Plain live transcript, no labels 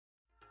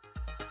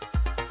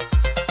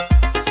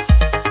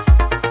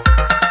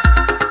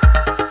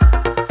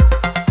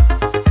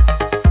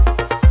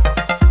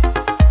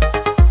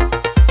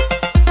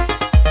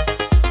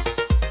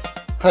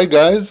Hi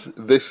guys,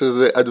 this is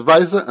the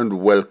advisor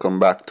and welcome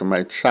back to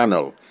my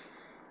channel.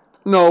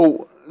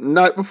 Now,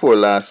 night before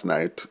last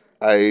night,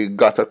 I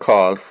got a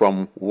call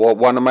from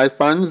one of my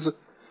fans.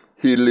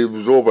 He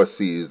lives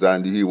overseas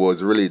and he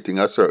was relating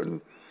a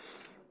certain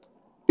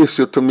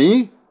issue to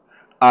me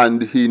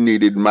and he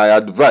needed my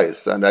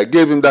advice and I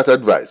gave him that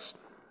advice.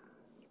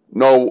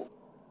 Now,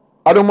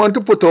 I don't want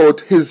to put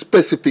out his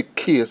specific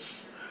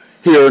case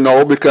here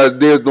now because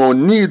there's no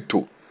need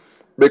to.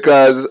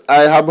 Because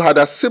I have had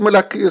a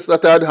similar case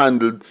that I had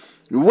handled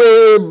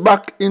way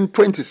back in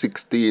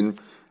 2016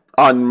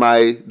 on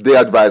my The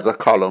Advisor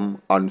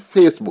column on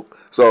Facebook.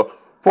 So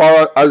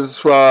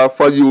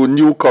for you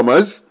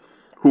newcomers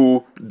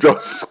who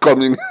just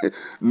coming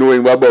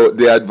knowing about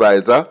The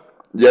Advisor,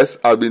 yes,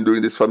 I've been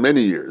doing this for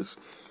many years.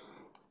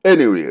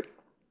 Anyway,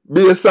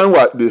 based on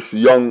what this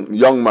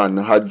young man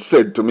had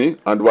said to me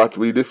and what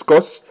we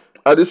discussed,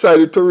 I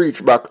decided to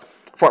reach back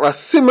for a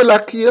similar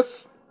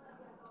case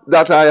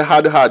that I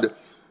had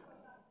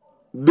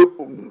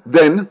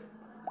then,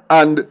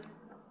 and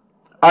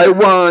I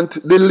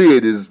want the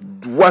ladies,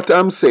 what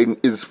I'm saying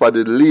is for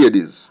the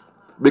ladies,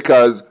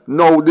 because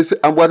now this,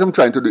 and what I'm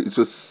trying to do is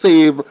to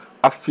save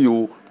a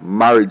few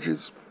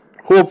marriages.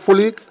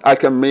 Hopefully I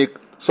can make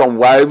some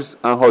wives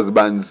and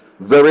husbands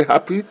very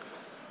happy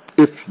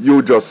if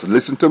you just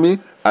listen to me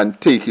and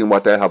take in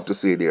what I have to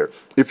say there.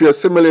 If your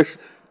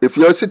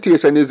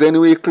situation is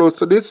anyway close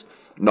to this,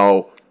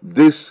 now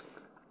this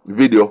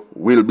video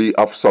will be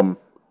of some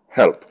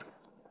help.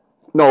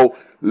 Now,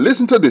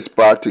 listen to this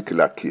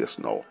particular case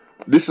now.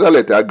 This is a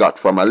letter I got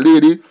from a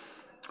lady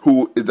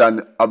who is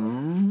a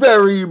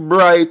very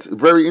bright,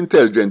 very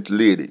intelligent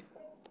lady.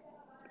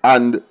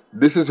 And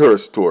this is her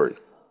story.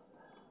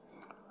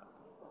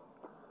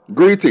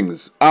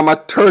 Greetings. I'm a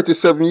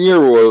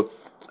 37-year-old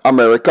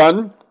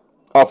American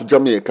of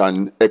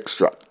Jamaican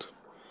extract.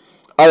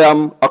 I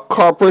am a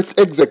corporate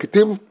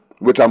executive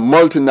with a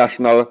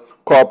multinational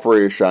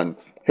corporation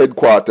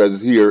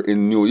headquarters here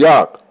in New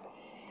York.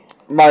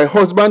 My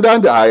husband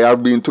and I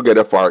have been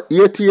together for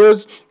 8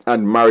 years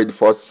and married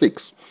for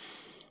 6.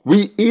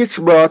 We each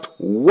brought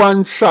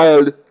one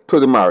child to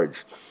the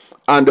marriage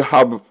and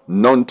have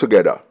none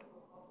together.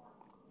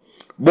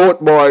 Both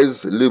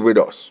boys live with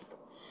us.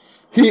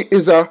 He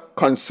is a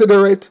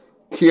considerate,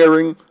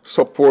 caring,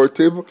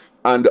 supportive,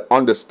 and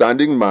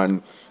understanding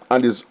man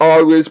and is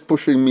always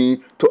pushing me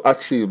to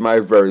achieve my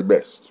very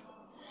best.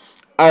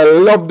 I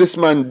love this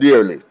man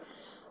dearly.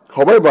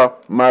 However,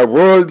 my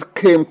world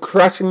came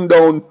crashing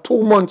down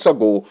 2 months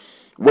ago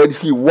when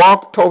he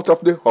walked out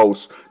of the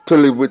house to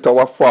live with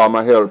our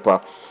former helper,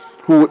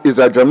 who is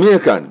a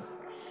Jamaican.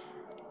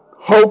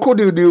 How could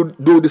you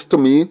do this to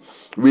me?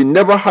 We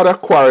never had a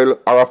quarrel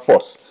or a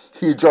fuss.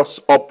 He just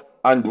up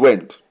and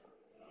went.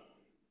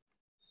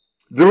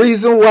 The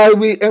reason why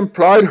we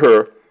employed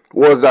her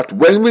was that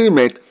when we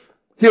met,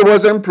 he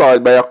was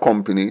employed by a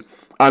company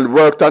and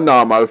worked a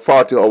normal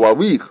 40-hour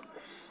week.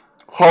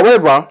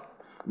 However,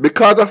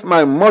 because of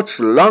my much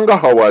longer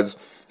hours,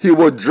 he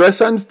would dress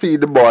and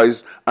feed the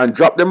boys and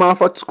drop them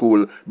off at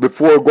school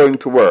before going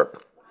to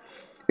work.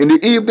 In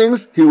the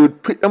evenings, he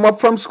would pick them up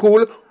from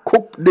school,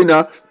 cook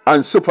dinner,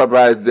 and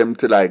supervise them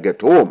till I get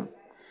home.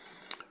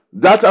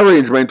 That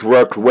arrangement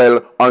worked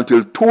well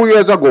until 2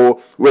 years ago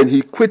when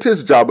he quit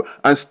his job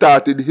and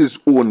started his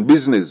own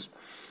business,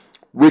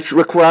 which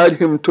required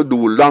him to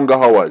do longer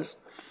hours.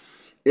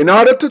 In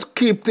order to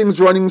keep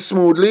things running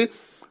smoothly,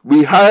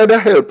 we hired a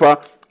helper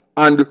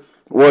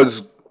who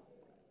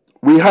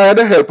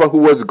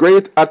was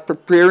great at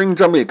preparing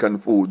Jamaican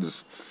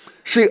foods.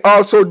 She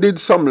also did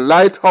some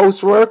light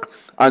housework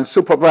and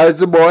supervised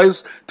the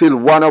boys till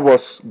one of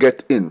us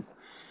get in.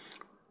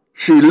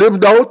 She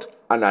lived out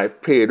and I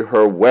paid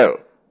her well.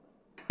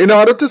 In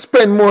order to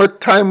spend more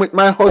time with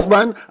my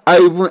husband, I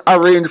even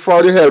arranged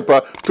for the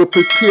helper to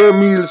prepare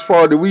meals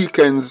for the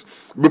weekends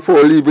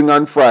before leaving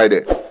on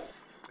Friday.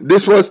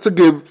 This was to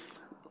give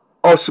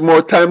us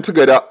more time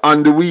together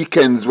on the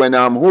weekends when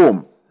I'm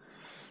home.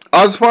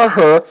 As for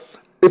her,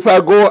 if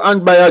I go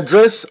and buy a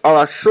dress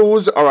or a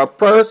shoes or a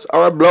purse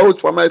or a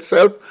blouse for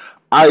myself,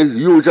 I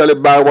usually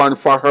buy one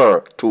for her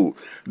too.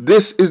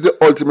 This is the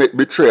ultimate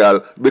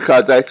betrayal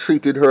because I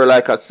treated her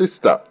like a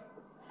sister.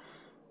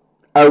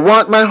 I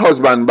want my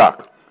husband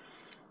back.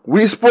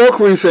 We spoke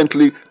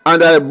recently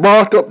and I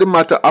brought up the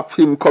matter of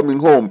him coming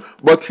home,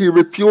 but he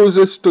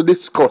refuses to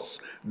discuss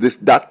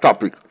that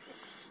topic.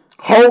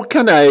 How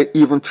can I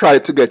even try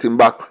to get him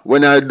back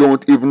when I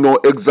don't even know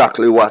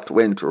exactly what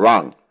went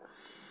wrong?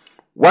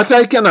 What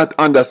I cannot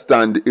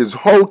understand is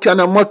how can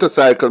a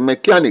motorcycle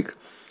mechanic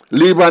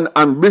leave an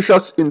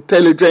ambitious,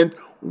 intelligent,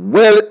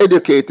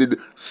 well-educated,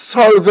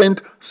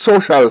 solvent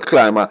social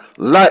climber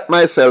like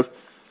myself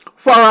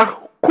for a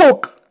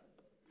cook?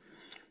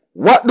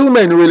 What do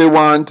men really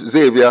want,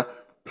 Xavier?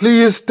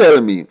 Please tell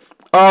me.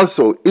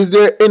 Also, is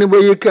there any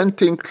way you can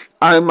think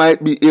I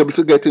might be able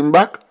to get him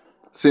back?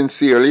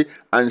 Sincerely,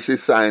 and she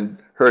signed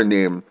her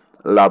name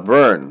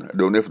Laverne. I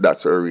don't know if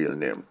that's her real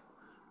name.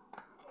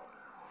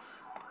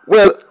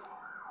 Well,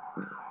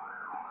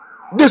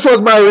 this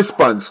was my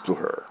response to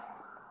her.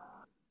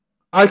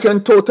 I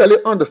can totally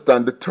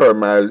understand the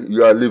turmoil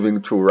you are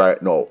living through right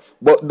now,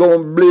 but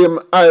don't blame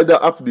either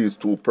of these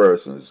two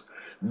persons.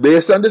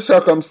 Based on the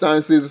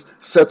circumstances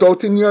set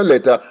out in your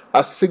letter,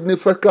 a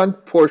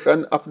significant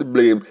portion of the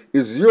blame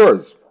is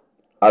yours.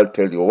 I'll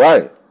tell you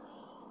why.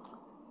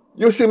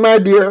 You see, my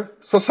dear,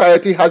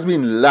 society has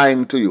been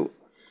lying to you.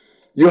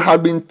 You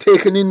have been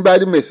taken in by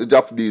the message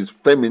of these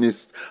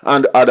feminists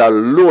and other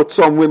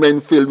loathsome women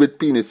filled with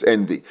penis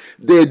envy.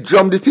 They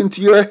drummed it into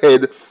your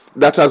head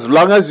that as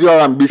long as you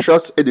are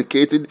ambitious,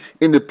 educated,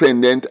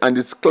 independent, and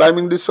is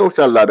climbing the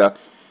social ladder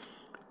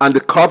and the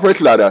corporate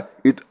ladder,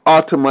 it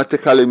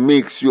automatically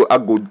makes you a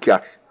good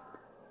catch.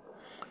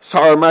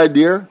 Sorry, my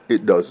dear,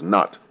 it does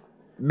not.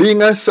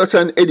 Being such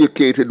an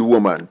educated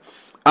woman,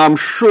 I'm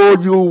sure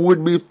you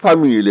would be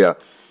familiar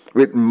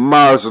with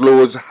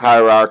Maslow's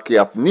hierarchy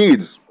of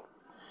needs.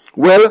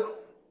 Well,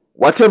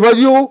 whatever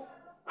you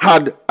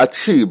had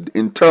achieved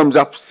in terms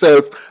of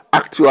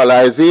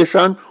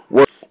self-actualization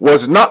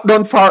was not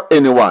done for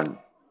anyone,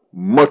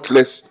 much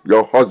less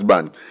your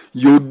husband.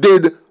 You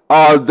did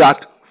all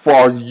that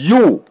for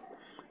you.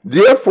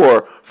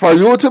 Therefore, for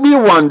you to be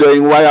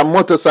wondering why a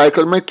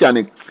motorcycle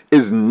mechanic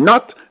is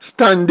not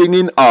standing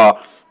in awe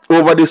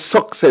over the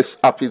success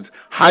of his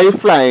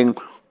high-flying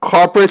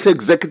corporate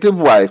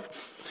executive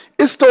wife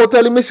is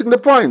totally missing the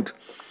point.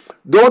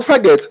 Don't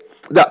forget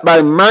that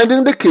by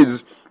minding the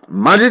kids,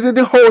 managing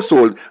the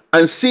household,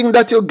 and seeing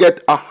that you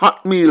get a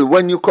hot meal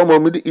when you come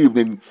home in the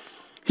evening,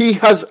 he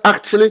has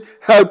actually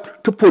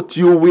helped to put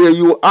you where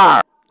you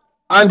are.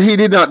 And he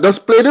did not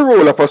just play the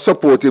role of a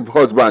supportive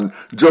husband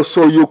just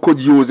so you could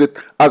use it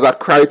as a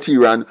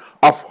criterion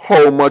of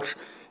how much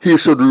he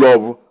should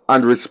love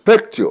and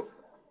respect you.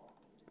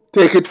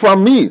 Take it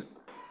from me.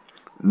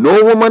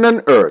 No woman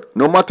on earth,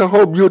 no matter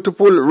how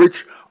beautiful,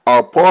 rich,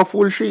 or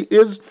powerful she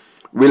is,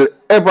 will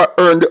ever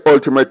earn the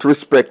ultimate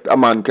respect a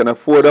man can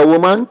afford a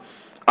woman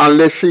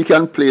unless she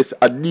can place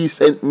a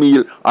decent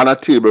meal on a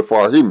table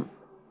for him,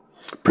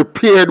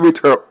 prepared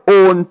with her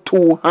own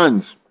two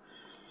hands.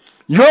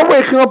 You're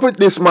waking up with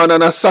this man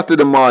on a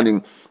Saturday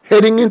morning,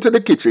 heading into the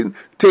kitchen,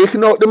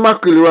 taking out the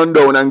mackerel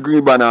rundown and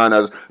green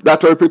bananas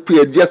that were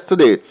prepared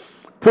yesterday,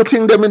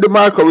 putting them in the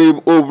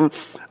microwave oven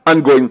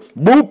and going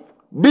boop,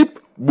 beep,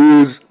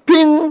 booze,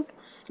 ping,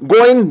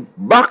 going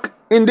back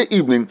in the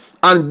evening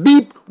and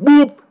beep,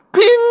 boop,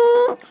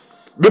 ping,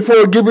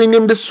 before giving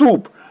him the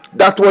soup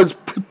that was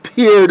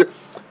prepared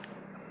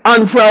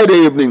on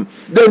Friday evening.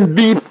 Then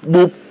beep,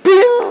 boop,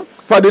 ping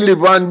for the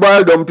liver and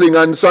boiled dumpling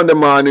on Sunday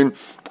morning.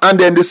 And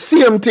then the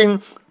same thing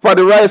for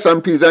the rice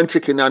and peas and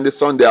chicken on the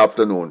Sunday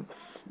afternoon.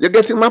 You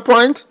getting my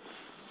point?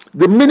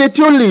 The minute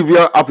you leave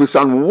your office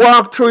and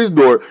walk through his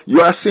door,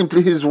 you are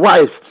simply his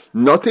wife.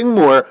 Nothing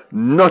more,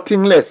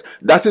 nothing less.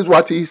 That is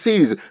what he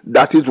sees.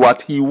 That is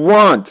what he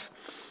wants.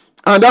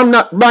 And I'm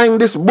not buying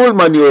this bull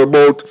manure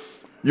about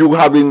you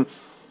having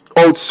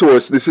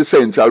outsourced this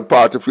essential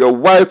part of your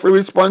wife's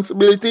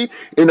responsibility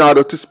in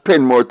order to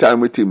spend more time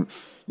with him.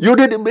 You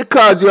did it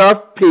because you're a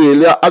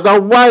failure as a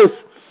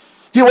wife.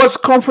 He was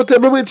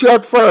comfortable with you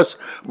at first,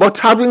 but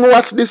having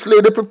watched this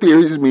lady prepare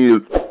his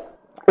meal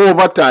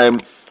over time,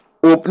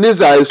 opened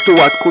his eyes to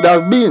what could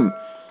have been.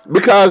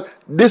 Because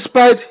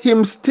despite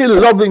him still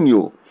loving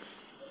you,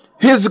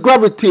 his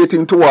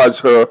gravitating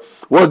towards her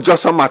was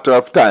just a matter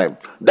of time.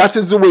 That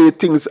is the way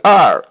things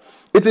are.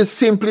 It is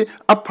simply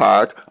a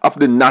part of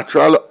the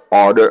natural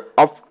order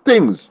of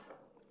things.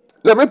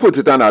 Let me put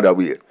it another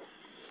way.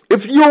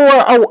 If you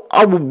were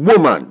a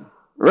woman,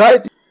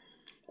 right,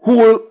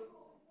 who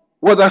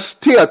was a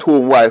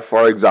stay-at-home wife,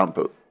 for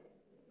example,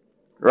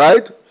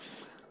 right,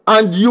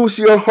 and you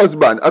see your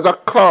husband as a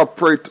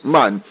corporate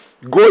man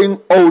going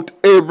out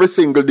every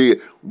single day,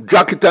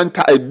 jacket and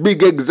tie,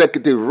 big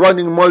executive,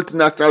 running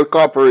multinational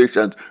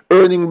corporations,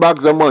 earning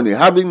bags of money,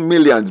 having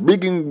millions,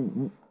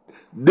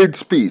 did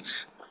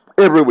speech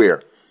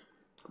everywhere.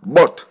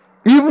 But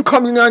even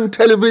coming on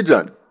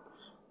television,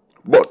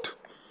 but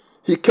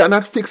he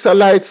cannot fix a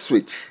light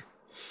switch.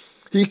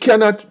 He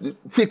cannot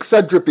fix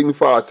a dripping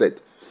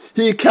faucet.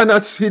 He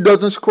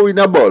doesn't screw in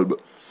a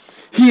bulb.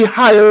 He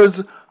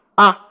hires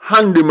a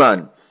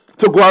handyman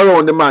to go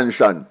around the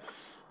mansion.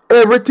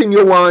 Everything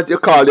you want, you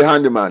call the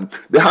handyman.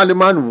 The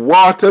handyman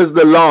waters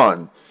the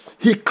lawn.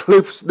 He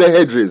clips the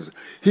hedges.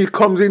 He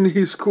comes in,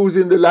 he screws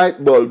in the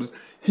light bulbs.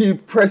 He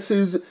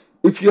presses,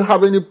 if you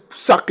have any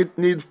socket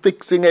need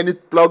fixing, any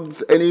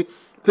plugs,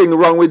 anything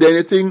wrong with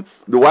anything,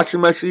 the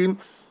washing machine,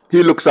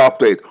 he looks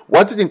after it.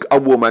 What do you think a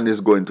woman is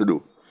going to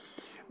do?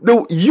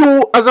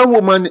 You as a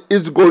woman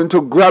is going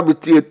to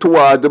gravitate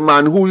toward the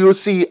man who you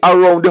see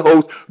around the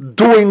house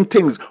doing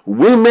things.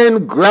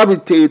 Women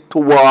gravitate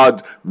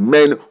towards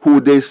men who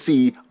they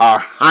see are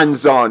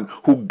hands-on,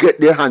 who get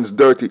their hands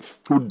dirty,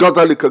 who does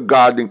a little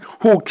gardening,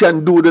 who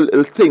can do the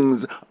little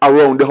things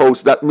around the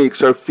house that makes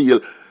her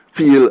feel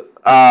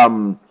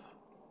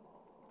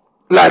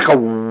like a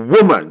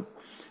woman.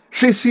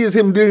 She sees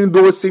him doing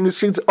those things,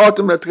 she's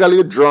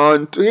automatically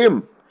drawn to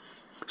him.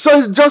 So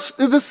it's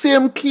the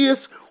same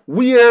case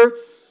where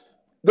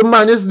the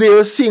man is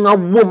there seeing a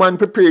woman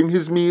preparing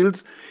his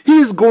meals, he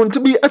is going to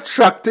be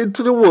attracted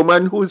to the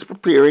woman who is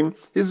preparing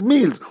his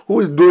meals, who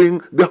is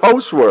doing the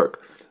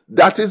housework.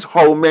 That is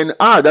how men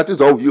are. That is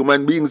how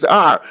human beings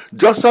are.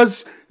 Just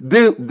as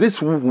this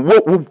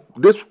woman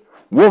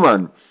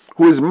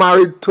who is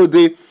married to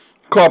the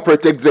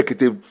corporate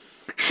executive,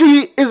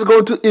 she is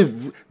going to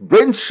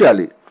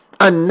eventually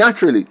and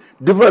naturally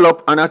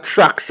develop an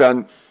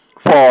attraction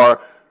for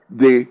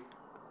the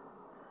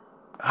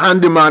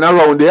handyman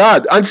around the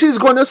yard, and she's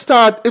going to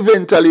start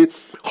eventually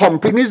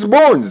humping his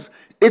bones.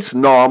 It's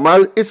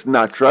normal, it's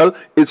natural,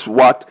 it's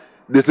what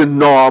there's a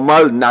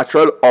normal,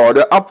 natural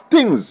order of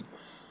things.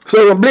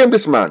 So don't blame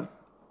this man.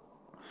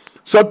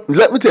 So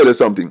let me tell you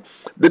something.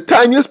 The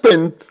time you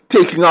spend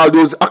taking all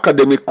those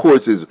academic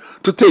courses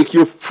to take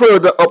you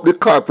further up the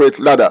corporate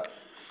ladder,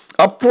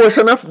 a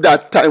portion of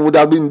that time would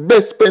have been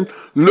best spent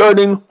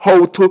learning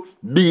how to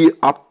be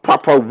a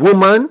proper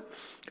woman,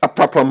 a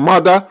proper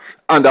mother,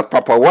 and a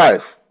proper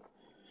wife.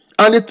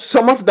 And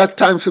some of that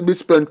time should be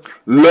spent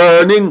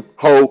learning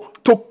how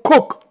to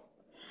cook.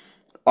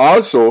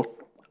 Also,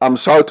 I'm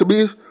sorry to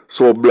be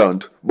so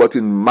blunt, but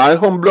in my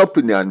humble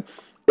opinion,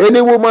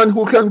 any woman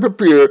who can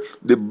prepare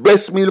the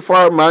best meal for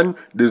a man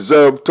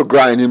deserves to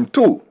grind him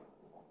too,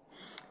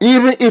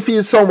 even if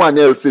he's someone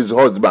else's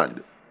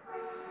husband.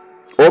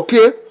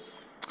 Okay?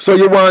 So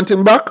you want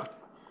him back?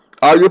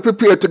 Are you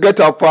prepared to get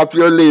up off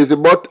your lazy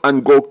butt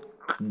and go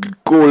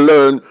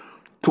learn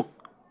to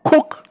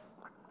cook?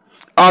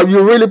 Are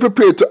you really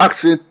prepared to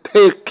actually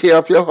take care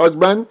of your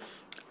husband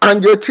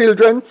and your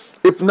children?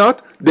 If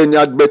not, then you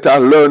had better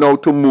learn how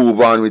to move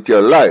on with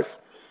your life.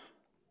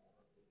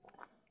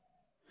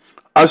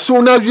 As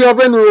soon as you have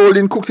enrolled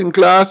in cooking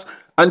class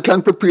and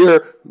can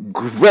prepare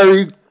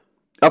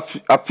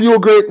a few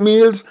great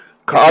meals,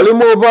 call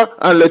him over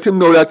and let him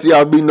know that you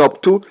have been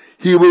up to.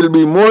 He will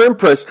be more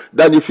impressed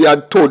than if you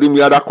had told him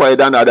you had acquired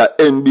another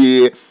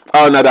MBA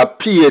or another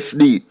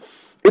PhD.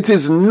 It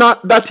is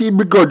not that he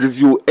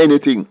begrudges you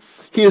anything.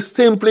 He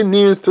simply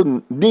needs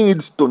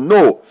to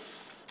know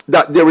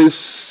that there is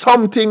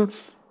something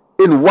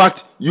in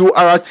what you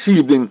are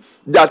achieving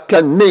that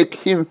can make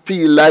him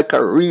feel like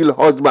a real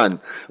husband,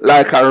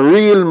 like a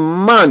real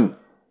man.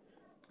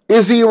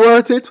 Is he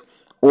worth it?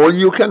 Only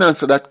you can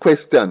answer that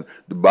question.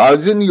 The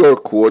ball's in your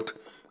court.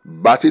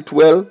 Bat it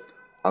well,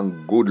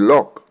 and good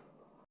luck.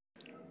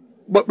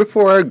 But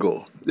before I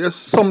go, there's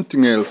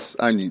something else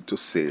I need to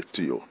say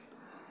to you.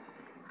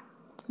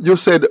 You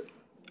said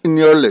in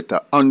your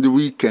letter, on the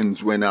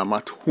weekends when I'm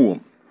at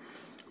home,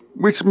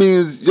 which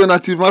means you're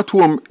not even at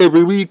home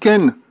every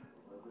weekend.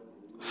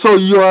 So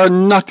you are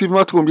not even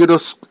at home, you're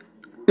just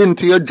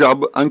into your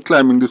job and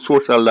climbing the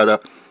social ladder.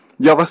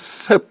 You have a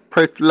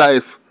separate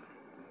life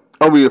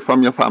away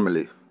from your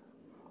family.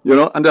 You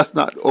know, and that's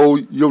not how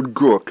you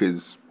grow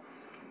kids.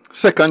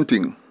 Second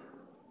thing,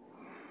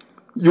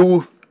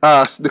 you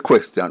ask the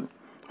question,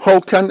 how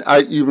can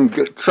I even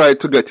try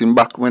to get him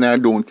back when I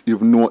don't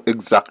even know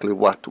exactly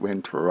what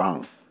went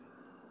wrong?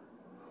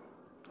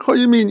 How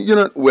you mean,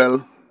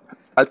 well,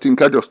 I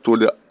think I just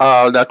told you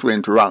all that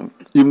went wrong.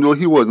 Even though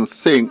he wasn't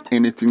saying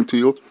anything to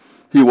you,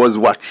 he was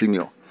watching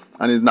you.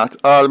 And it's not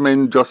all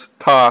men just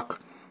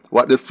talk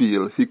what they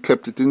feel. He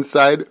kept it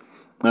inside,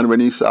 and when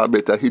he saw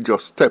better, he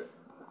just stepped.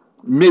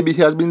 Maybe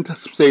he has been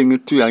saying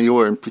it to you and you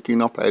weren't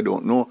picking up, I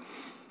don't know.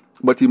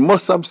 But he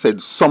must have said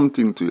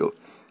something to you.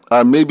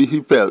 Or maybe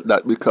he felt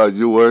that because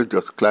you were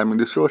just climbing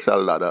the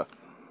social ladder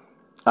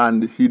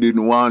and he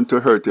didn't want to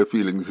hurt your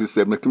feelings, he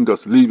said, make him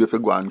just leave if you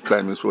go and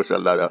climb the social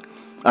ladder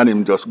and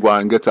him just go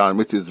and get on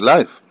with his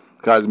life.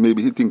 Because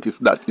maybe he thinks it's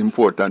that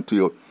important to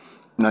you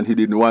and he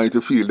didn't want you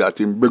to feel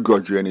that him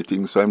begrudge you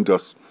anything. So him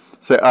just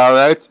say, all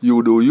right,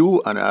 you do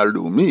you and I'll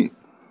do me.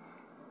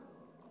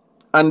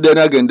 And then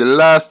again, the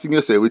last thing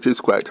you say, which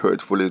is quite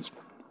hurtful, is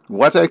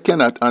what I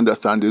cannot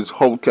understand is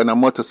how can a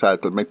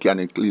motorcycle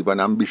mechanic leave an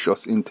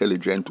ambitious,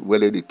 intelligent,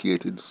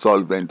 well-educated,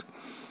 solvent,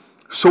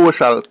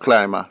 social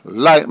climber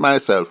like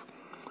myself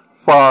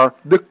for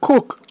the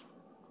cook.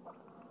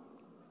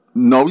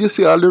 Now you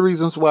see all the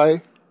reasons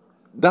why.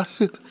 That's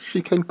it.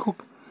 She can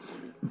cook.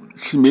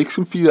 She makes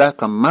him feel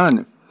like a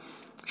man.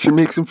 She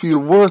makes him feel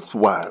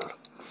worthwhile.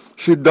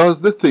 She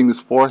does the things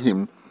for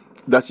him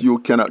that you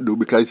cannot do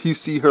because he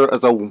sees her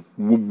as a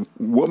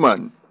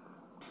woman.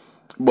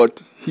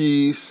 But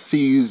he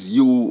sees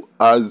you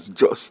as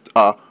just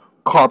a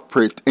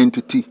corporate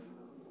entity.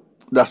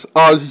 That's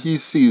all he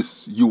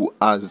sees you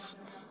as.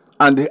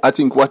 And I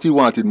think what he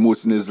wanted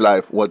most in his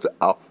life was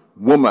a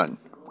woman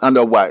and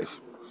a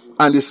wife.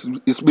 And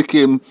it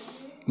became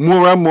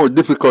more and more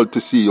difficult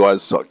to see you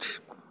as such.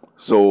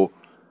 So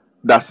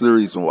that's the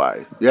reason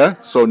why. Yeah?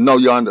 So now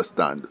you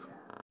understand.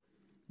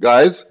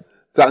 Guys,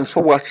 thanks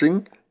for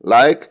watching.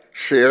 Like,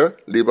 share,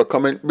 leave a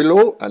comment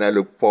below, and I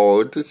look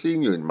forward to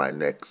seeing you in my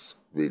next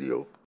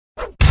video.